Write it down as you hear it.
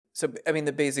So, I mean,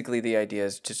 basically the idea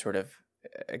is to sort of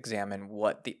examine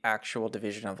what the actual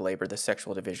division of labor, the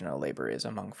sexual division of labor is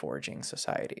among foraging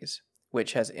societies,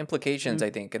 which has implications,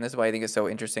 I think, and this is why I think it's so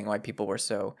interesting, why people were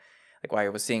so, like why I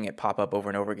was seeing it pop up over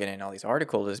and over again in all these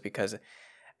articles, is because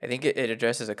I think it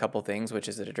addresses a couple things, which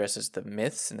is it addresses the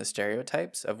myths and the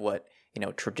stereotypes of what,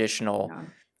 traditional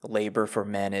labor for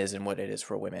men is and what it is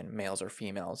for women, males or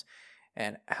females,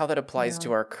 and how that applies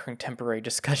to our contemporary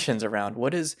discussions around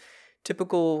what is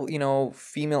typical,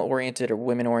 female-oriented or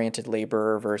women-oriented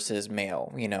labor versus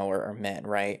male, or men,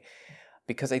 right?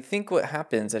 Because I think what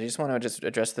happens, I just want to just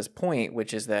address this point,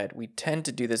 which is that we tend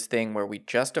to do this thing where we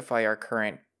justify our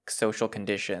current social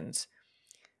conditions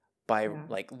by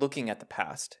like looking at the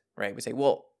past, right? We say,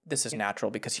 well, this is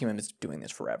natural because humans have been doing this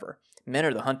forever. Men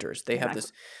are the hunters. They have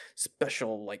this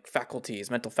special like faculties,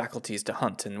 mental faculties to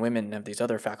hunt, and women have these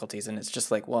other faculties. And it's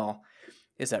just like, well,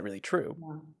 is that really true?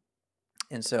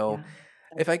 And so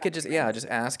if I could just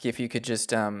ask you if you could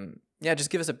just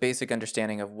give us a basic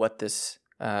understanding of what this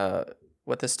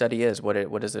study is, what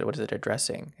is it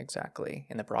addressing exactly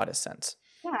in the broadest sense?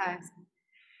 Yeah.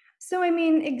 So I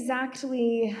mean,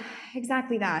 exactly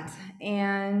that.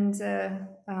 And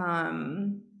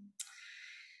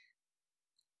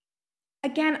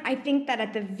again, I think that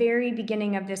at the very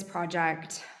beginning of this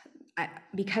project,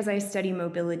 because I study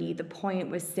mobility, the point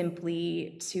was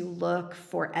simply to look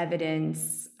for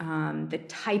evidence, the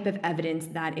type of evidence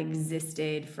that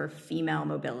existed for female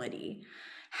mobility.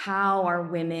 How are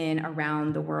women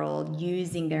around the world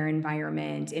using their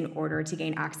environment in order to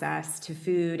gain access to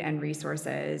food and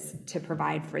resources to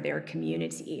provide for their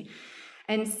community?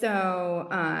 And so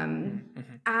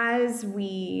as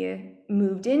we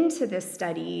moved into this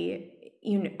study,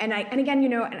 and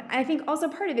I think also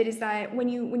part of it is that when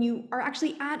you are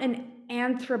actually at an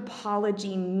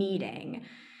anthropology meeting,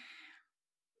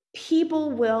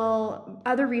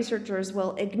 other researchers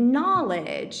will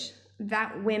acknowledge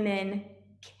that women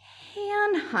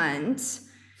can hunt,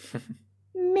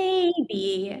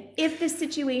 maybe if the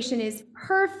situation is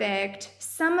perfect,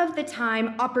 some of the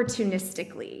time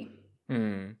opportunistically.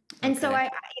 And so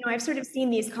I've sort of seen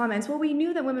these comments, well, we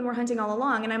knew that women were hunting all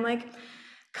along, and I'm like,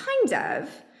 kind of.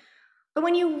 But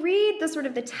when you read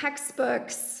the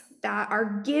textbooks that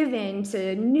are given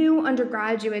to new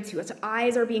undergraduates whose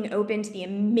eyes are being opened to the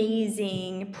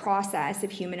amazing process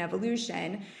of human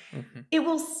evolution, it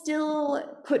will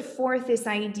still put forth this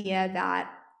idea that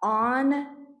on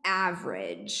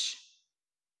average,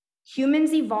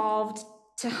 humans evolved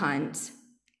to hunt,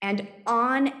 and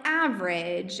on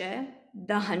average,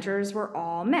 the hunters were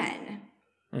all men.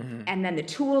 And then the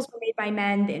tools were made by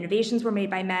men, the innovations were made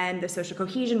by men, the social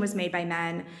cohesion was made by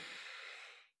men.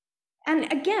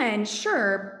 And again,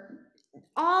 sure,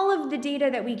 all of the data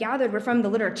that we gathered were from the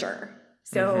literature.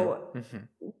 So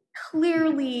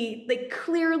clearly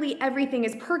everything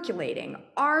is percolating.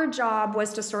 Our job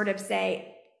was to sort of say,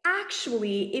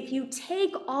 actually, if you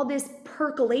take all this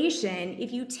percolation,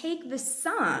 if you take the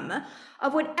sum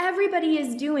of what everybody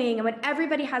is doing and what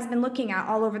everybody has been looking at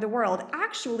all over the world,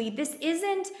 actually, this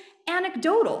isn't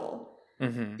anecdotal.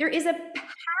 There is a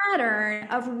pattern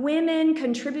of women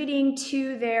contributing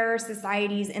to their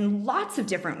societies in lots of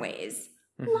different ways,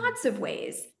 lots of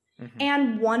ways.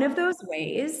 And one of those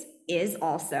ways is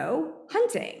also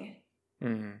hunting.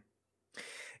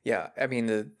 Yeah, I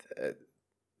mean,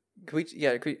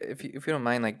 if you don't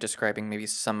mind, like describing maybe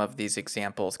some of these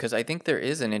examples, because I think there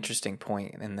is an interesting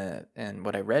point in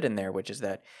what I read in there, which is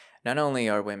that not only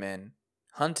are women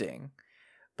hunting,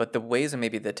 but the ways and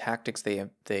maybe the tactics they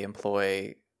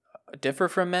employ differ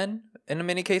from men in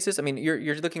many cases. I mean,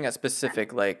 you're looking at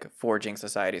specific like foraging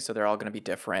societies, so they're all going to be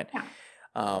different.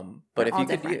 But if you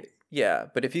could,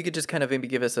 but if you could just kind of maybe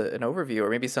give us an overview or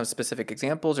maybe some specific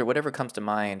examples or whatever comes to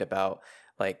mind about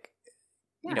like,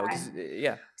 there is,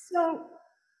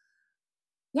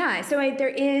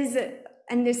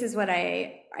 and this is what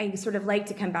I sort of like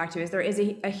to come back to, is there is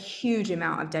a huge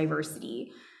amount of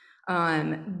diversity.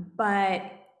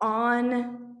 But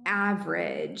on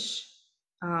average,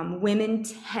 women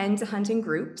tend to hunt in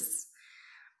groups,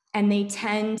 and they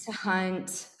tend to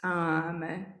hunt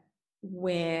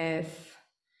with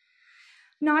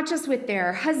not just with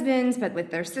their husbands, but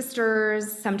with their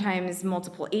sisters, sometimes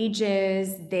multiple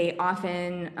ages. They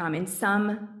often, in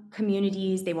some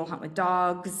communities, they will hunt with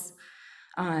dogs.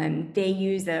 They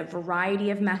use a variety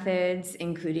of methods,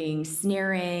 including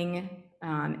snaring,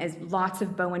 as lots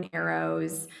of bow and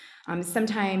arrows,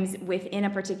 sometimes within a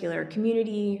particular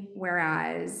community,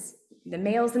 whereas the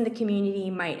males in the community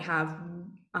might have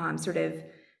sort of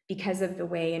because of the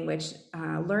way in which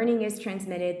learning is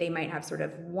transmitted. They might have sort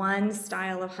of one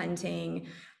style of hunting.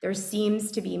 There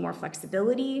seems to be more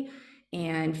flexibility,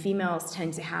 and females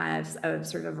tend to have a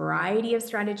sort of a variety of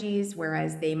strategies,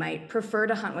 whereas they might prefer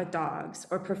to hunt with dogs,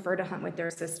 or prefer to hunt with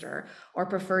their sister, or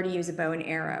prefer to use a bow and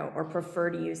arrow, or prefer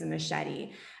to use a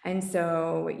machete. And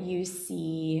so you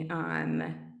see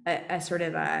a sort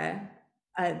of a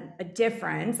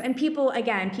difference. And people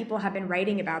have been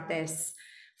writing about this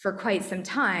for quite some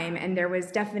time. And there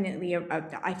was definitely,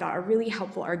 I thought, a really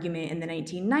helpful argument in the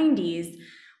 1990s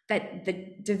that the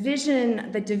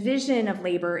division of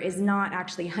labor is not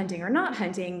actually hunting or not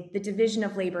hunting. The division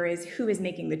of labor is who is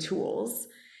making the tools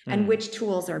and which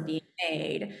tools are being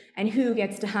made, and who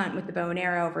gets to hunt with the bow and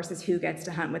arrow versus who gets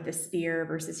to hunt with the spear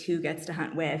versus who gets to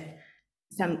hunt with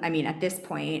at this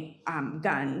point,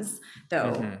 guns,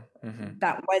 though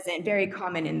that wasn't very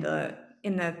common in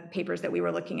the papers that we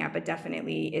were looking at, but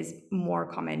definitely is more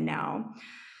common now.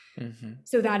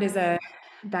 So that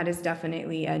is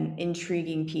definitely an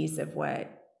intriguing piece of what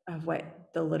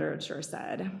the literature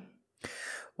said.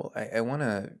 Well, I want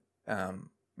to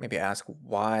maybe ask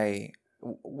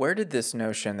where did this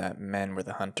notion that men were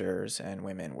the hunters and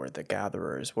women were the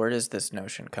gatherers, where does this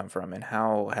notion come from, and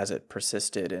how has it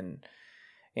persisted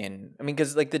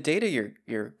because like the data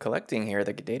you're collecting here,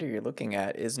 the data you're looking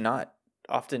at is not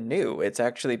often new. It's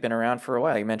actually been around for a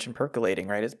while. You mentioned percolating,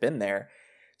 right? It's been there.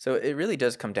 So it really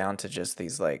does come down to just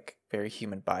these like very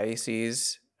human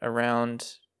biases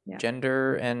around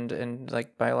gender and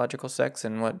like biological sex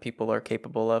and what people are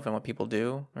capable of and what people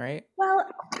do, right? Well,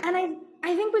 and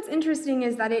I think what's interesting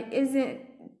is that it isn't,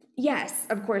 yes,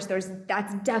 of course,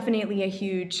 that's definitely a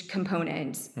huge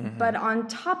component. But on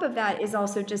top of that is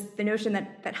also just the notion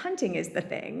that hunting is the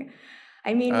thing.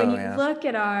 I mean, when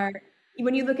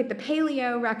you look at the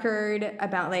paleo record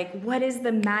about like what is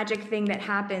the magic thing that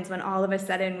happens when all of a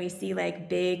sudden we see like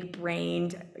big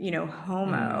brained,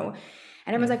 Homo.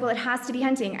 And everyone's like, well, it has to be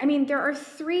hunting. I mean, there are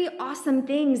 3 awesome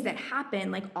things that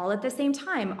happen like all at the same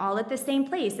time, all at the same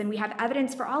place. And we have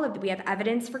evidence for all of it. We have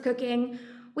evidence for cooking.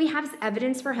 We have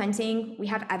evidence for hunting. We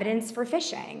have evidence for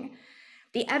fishing.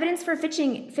 The evidence for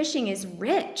fishing is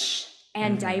rich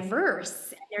and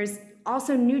diverse. There's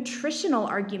also nutritional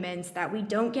arguments that we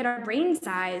don't get our brain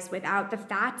size without the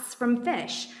fats from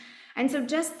fish. And so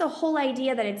just the whole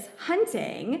idea that it's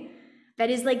hunting that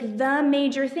is like the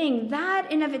major thing,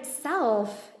 that in of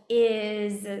itself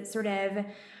is sort of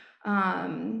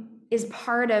is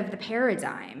part of the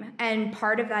paradigm. And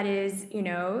part of that is,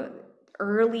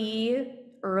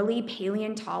 early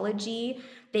paleontology,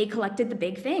 they collected the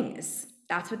big things.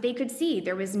 That's what they could see.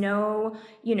 There was no,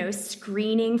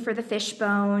 screening for the fish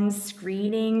bones,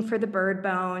 screening for the bird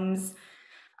bones,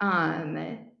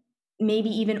 maybe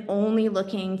even only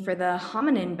looking for the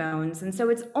hominin bones. And so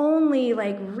it's only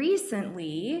like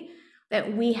recently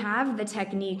that we have the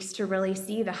techniques to really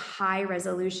see the high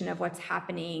resolution of what's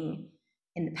happening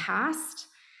in the past.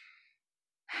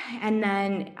 And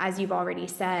then, as you've already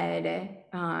said,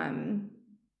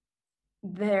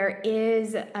 there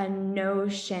is a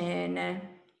notion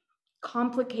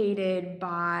complicated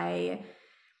by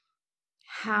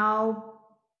how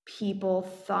people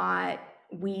thought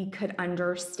we could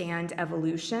understand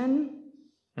evolution,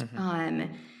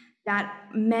 that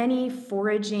many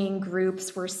foraging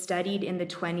groups were studied in the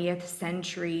 20th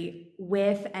century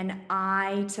with an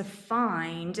eye to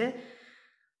find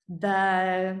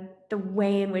the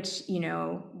way in which,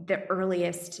 the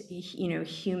earliest,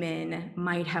 human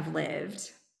might have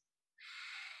lived.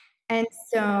 And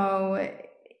so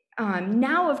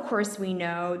now, of course, we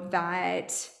know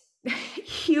that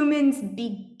humans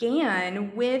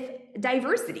began with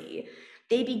diversity.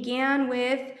 They began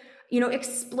with,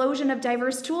 explosion of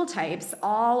diverse tool types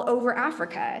all over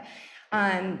Africa.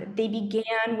 They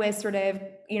began with sort of,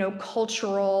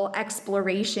 cultural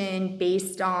exploration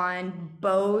based on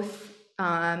both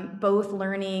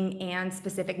learning and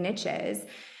specific niches.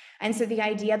 And so the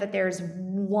idea that there's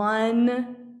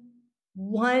one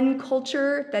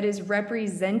culture that is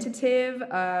representative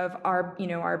of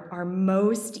our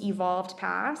most evolved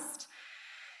past,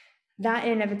 that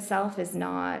in and of itself is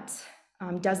not,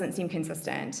 doesn't seem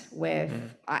consistent with,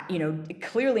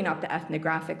 clearly not the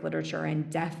ethnographic literature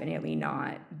and definitely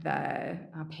not the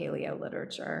paleo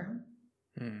literature.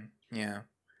 Yeah.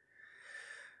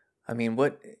 I mean,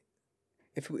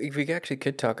 if we actually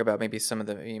could talk about maybe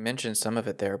you mentioned some of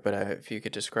it there, but if you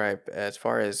could describe as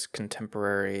far as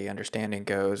contemporary understanding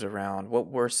goes around what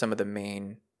were some of the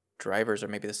main drivers or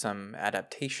maybe some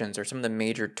adaptations or some of the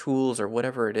major tools or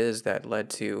whatever it is that led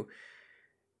to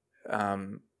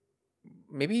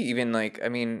maybe even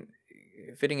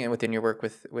fitting in within your work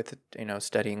with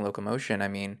studying locomotion, I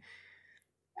mean,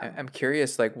 I'm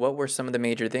curious, like, what were some of the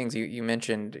major things you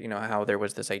mentioned, how there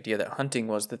was this idea that hunting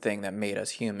was the thing that made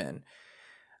us human.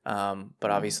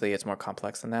 But obviously it's more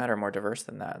complex than that or more diverse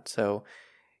than that. So,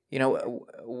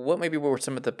 what maybe were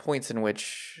some of the points in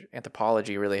which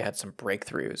anthropology really had some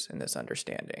breakthroughs in this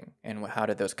understanding, and how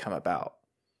did those come about?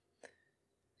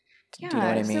 Yeah, do you know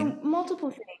what I mean? So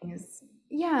multiple things.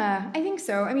 Yeah, I think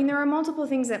so. I mean, there are multiple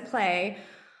things at play.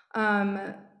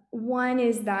 One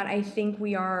is that I think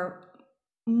we are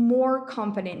more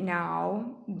confident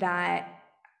now that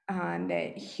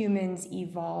that humans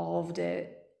evolved,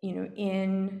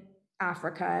 in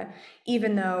Africa,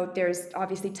 even though there's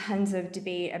obviously tons of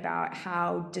debate about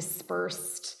how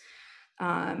dispersals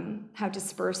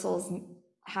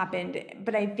happened.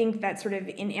 But I think that sort of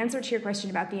in answer to your question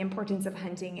about the importance of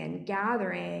hunting and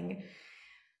gathering,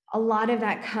 a lot of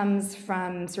that comes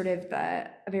from sort of a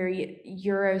very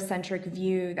Eurocentric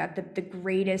view that the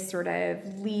greatest sort of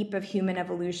leap of human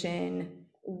evolution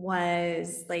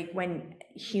was like when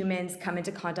humans come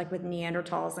into contact with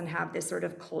Neanderthals and have this sort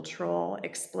of cultural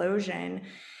explosion.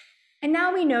 And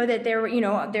now we know that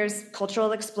there's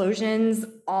cultural explosions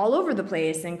all over the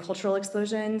place, and cultural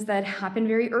explosions that happen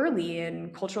very early,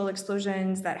 and cultural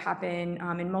explosions that happen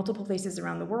in multiple places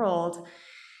around the world,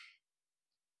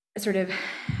 sort of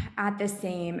at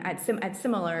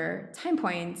similar time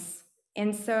points.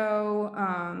 And so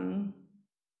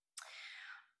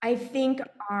I think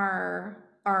our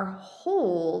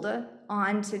hold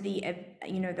on to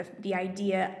the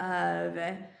idea of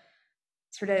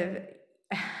sort of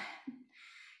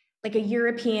like a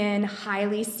European,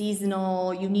 highly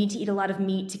seasonal, you need to eat a lot of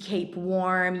meat to keep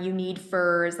warm, you need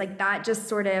furs, like that just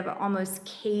sort of almost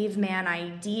caveman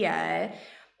idea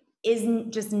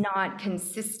isn't just not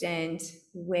consistent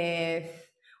with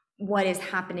what is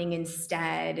happening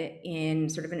instead in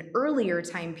sort of an earlier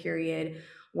time period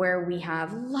where we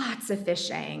have lots of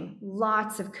fishing,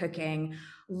 lots of cooking,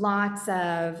 lots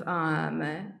of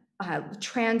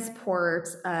transport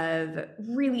of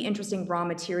really interesting raw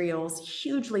materials,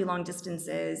 hugely long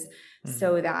distances,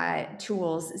 so that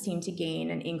tools seem to gain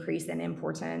an increase in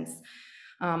importance.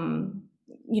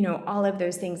 All of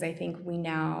those things I think we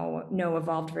now know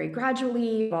evolved very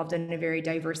gradually, evolved in a very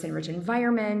diverse and rich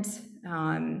environment,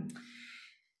 and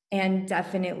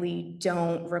definitely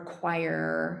don't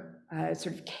require a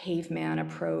sort of caveman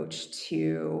approach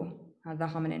to the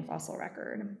hominin fossil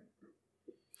record.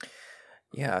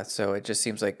 Yeah, so it just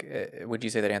seems like, would you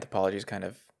say that anthropology is kind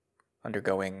of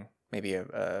undergoing maybe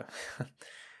I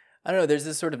don't know, there's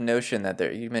this sort of notion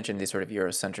that you mentioned these sort of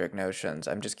Eurocentric notions.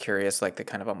 I'm just curious, like the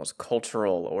kind of almost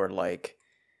cultural, or like,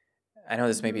 I know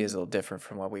this maybe is a little different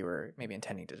from what we were maybe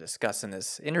intending to discuss in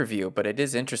this interview, but it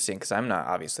is interesting because I'm not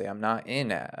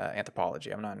in anthropology.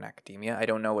 I'm not in academia. I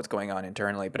don't know what's going on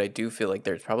internally, but I do feel like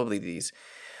there's probably these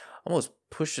almost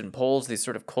push and pulls, these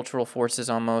sort of cultural forces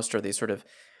almost, or these sort of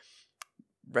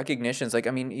recognitions. Like,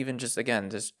 I mean, even just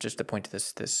again, just to point to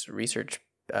this research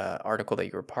article that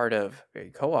you were part of, you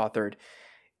co-authored,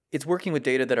 it's working with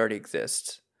data that already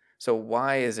exists. So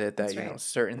why is it that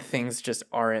certain things just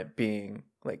aren't being,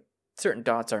 like, certain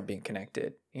dots aren't being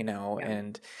connected,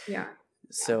 and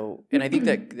so, and I think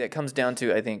that comes down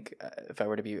to, I think, if I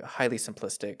were to be highly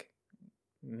simplistic,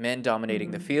 men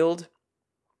dominating the field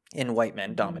and white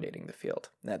men dominating the field.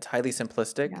 That's highly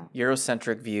simplistic,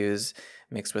 Eurocentric views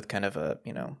mixed with kind of a,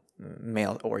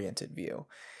 male-oriented view.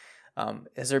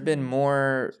 Has there been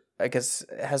more, I guess,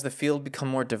 has the field become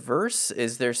more diverse?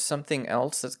 Is there something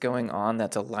else that's going on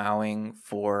that's allowing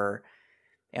for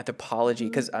anthropology?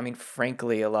 Because, I mean,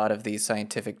 frankly, a lot of these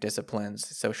scientific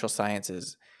disciplines, social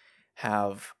sciences,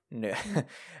 have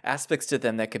aspects to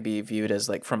them that could be viewed as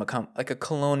like from a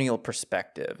colonial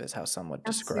perspective, is how some would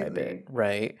describe it,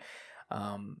 right?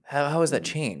 How has that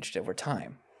changed over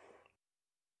time?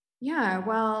 Yeah,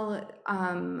 well,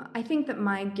 I think that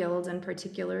my guild in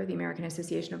particular, the American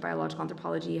Association of Biological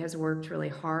Anthropology, has worked really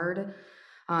hard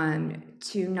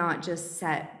to not just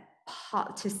set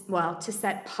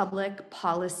public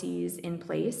policies in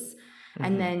place,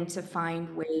 and then to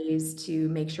find ways to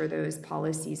make sure those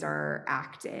policies are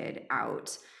acted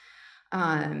out.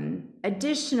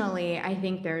 Additionally, I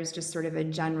think there's just sort of a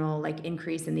general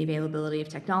increase in the availability of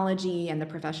technology and the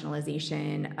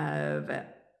professionalization of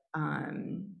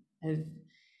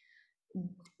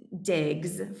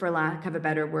digs, for lack of a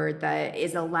better word, that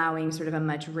is allowing sort of a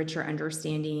much richer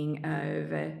understanding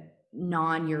of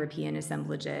non-European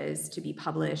assemblages to be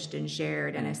published and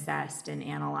shared and assessed and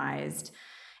analyzed.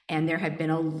 And there have been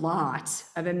a lot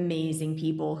of amazing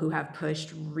people who have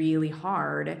pushed really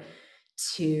hard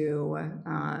to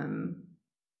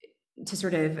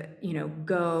sort of,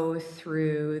 go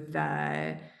through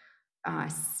the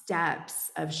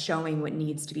steps of showing what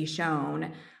needs to be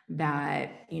shown,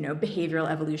 that, behavioral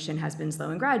evolution has been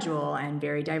slow and gradual and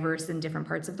very diverse in different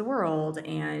parts of the world,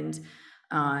 and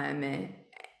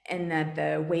that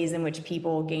the ways in which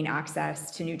people gain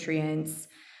access to nutrients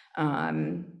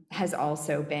has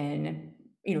also been,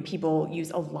 people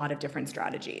use a lot of different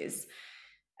strategies,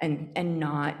 and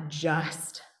not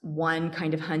just one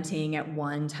kind of hunting at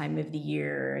one time of the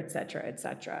year, et cetera, et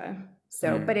cetera.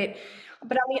 So, but on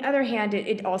the other hand,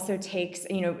 it also takes,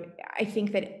 I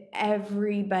think that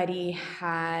everybody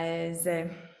has their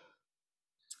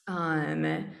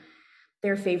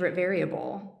favorite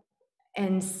variable.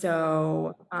 And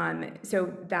so,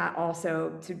 so that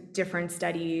also, so different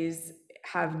studies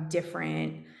have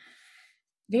different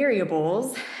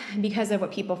variables because of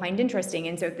what people find interesting.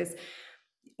 And so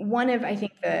one of, I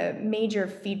think, the major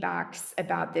feedbacks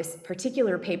about this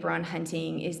particular paper on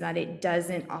hunting is that it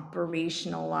doesn't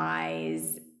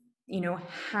operationalize,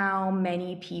 how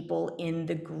many people in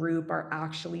the group are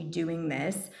actually doing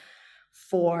this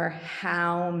for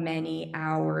how many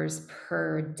hours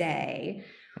per day,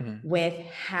 with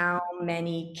how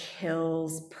many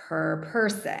kills per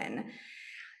person.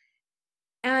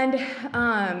 And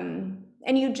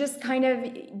you just kind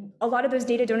of, a lot of those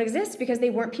data don't exist because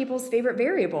they weren't people's favorite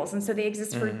variables. And so they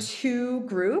exist for two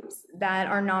groups that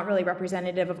are not really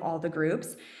representative of all the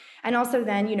groups. And also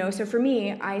then, so for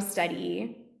me, I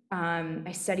study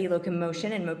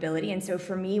locomotion and mobility. And so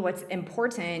for me, what's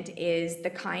important is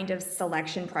the kind of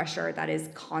selection pressure that is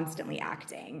constantly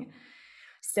acting.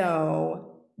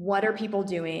 So what are people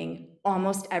doing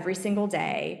almost every single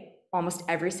day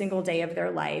of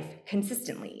their life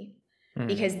consistently?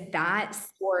 Because that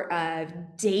sort of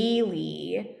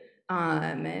daily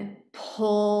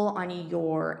pull on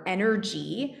your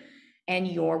energy and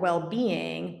your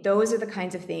well-being, those are the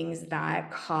kinds of things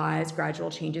that cause gradual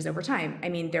changes over time. I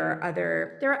mean, there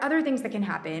are other things that can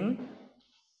happen,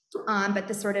 but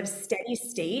the sort of steady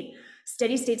state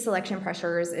selection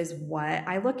pressures is what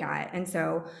I look at. And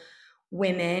so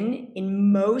women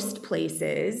in most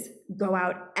places go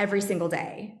out every single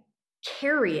day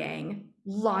carrying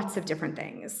lots of different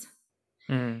things.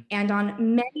 And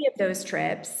on many of those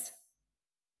trips,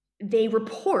 they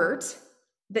report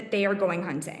that they are going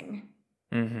hunting.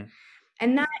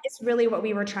 And that is really what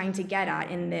we were trying to get at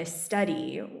in this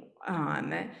study,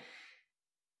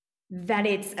 that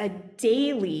it's a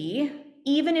daily,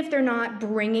 even if they're not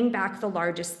bringing back the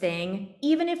largest thing,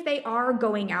 even if they are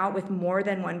going out with more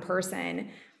than one person,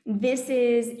 this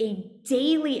is a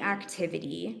daily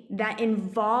activity that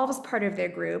involves part of their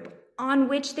group, on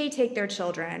which they take their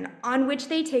children, on which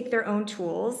they take their own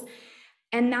tools.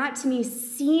 And that to me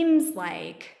seems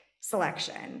like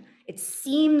selection. It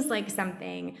seems like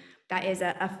something that is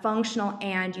a functional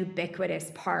and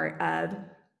ubiquitous part of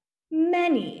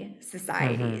many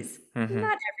societies, not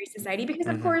every society, because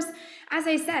of course, as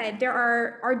I said, there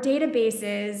are our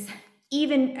databases,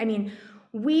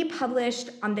 we published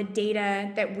on the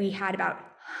data that we had about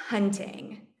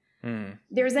hunting.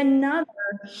 There's another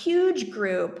huge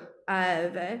group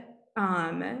of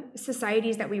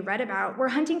societies that we read about where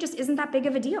hunting just isn't that big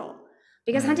of a deal,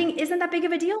 because hunting isn't that big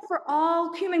of a deal for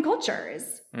all human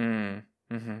cultures.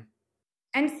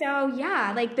 And so,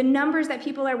 yeah, like the numbers that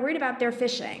people are worried about, they're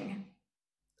fishing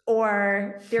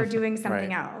or they're doing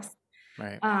something else.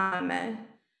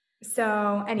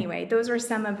 So anyway, those are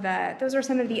some of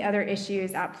the other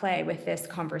issues at play with this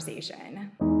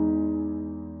conversation.